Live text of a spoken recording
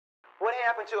What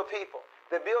happened to a people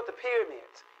that built the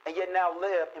pyramids and yet now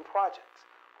live in projects?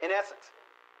 In essence,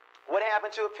 what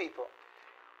happened to a people?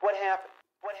 What happened?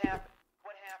 What happened?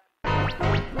 What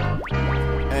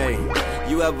happened? Hey,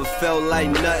 you ever felt like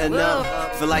nothing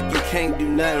up? Feel like you can't do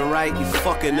nothing right, you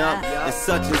fucking up. It's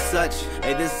such and such.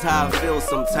 Hey, this is how I feel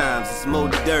sometimes. It's more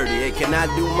dirty. Hey, can I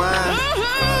do mine?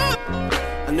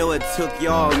 I know it took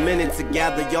y'all a minute to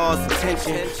gather y'all's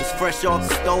attention. It's fresh off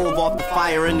the stove, off the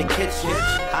fire in the kitchen.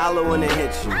 Hollow when it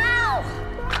hits you.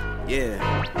 Yeah.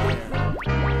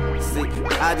 See,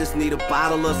 I just need a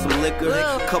bottle of some liquor,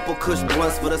 couple kush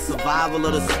blunts for the survival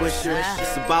of the swisher.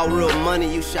 It's about real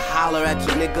money, you should holler at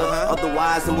your nigga.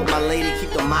 Otherwise, I'm with my lady,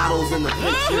 keep the models in the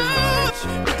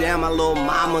picture. Damn, my little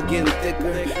mama getting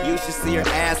thicker. You should see her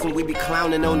ass when we be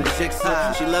clowning on the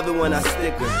jigsaw. She love it when I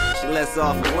stick her, she lets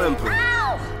off a whimper.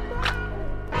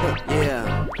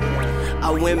 Yeah, I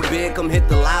went big, come hit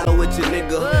the lotto with your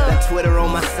nigga. That Twitter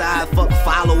on my side, fuck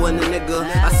following the nigga.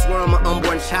 I swear I'm an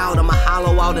unborn child, I'ma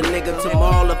hollow out a nigga.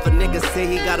 Tomorrow if a nigga say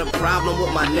he got a problem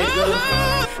with my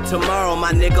nigga. Tomorrow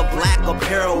my nigga black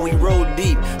apparel, we roll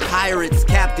deep. Pirates,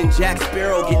 Captain Jack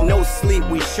Sparrow, get no sleep.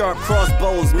 We sharp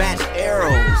crossbows, match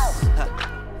arrows.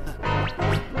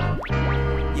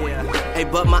 Hey,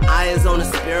 but my eye is on a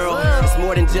sparrow. It's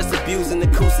more than just abusing the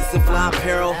acoustics and fly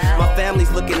apparel. My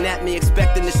family's looking at me,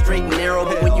 expecting the straight and narrow.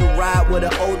 But when you ride with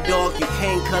an old dog, you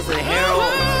can't cousin Harold.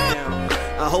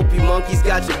 I hope you monkeys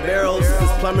got your barrels.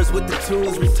 Cause plumbers with the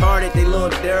tools retarded, they little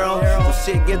Daryl. When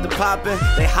shit get to poppin',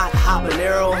 they hot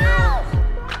habanero.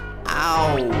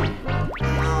 Ow.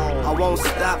 I won't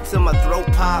stop till my throat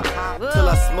pop. Till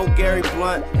I smoke every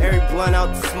blunt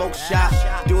out the smoke shop.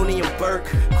 Dooney and Burke,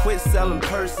 quit selling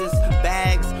purses,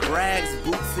 bags, rags,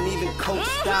 boots, and even coat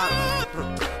stop.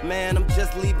 Man, I'm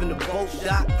just leaving the boat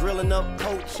dock, grilling up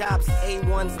pork chops,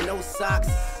 A1s, no socks.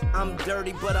 I'm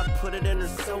dirty, but I put it in a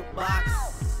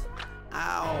soapbox.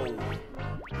 Ow.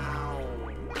 Ow.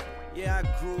 Yeah,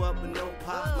 I grew up with no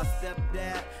pops, my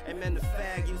stepdad. Hey man, the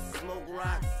fag used to smoke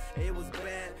rocks. It was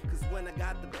bad, cause when I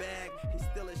got the bag, he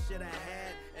still a shit I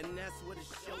had, and that's where the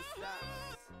show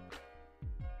stops.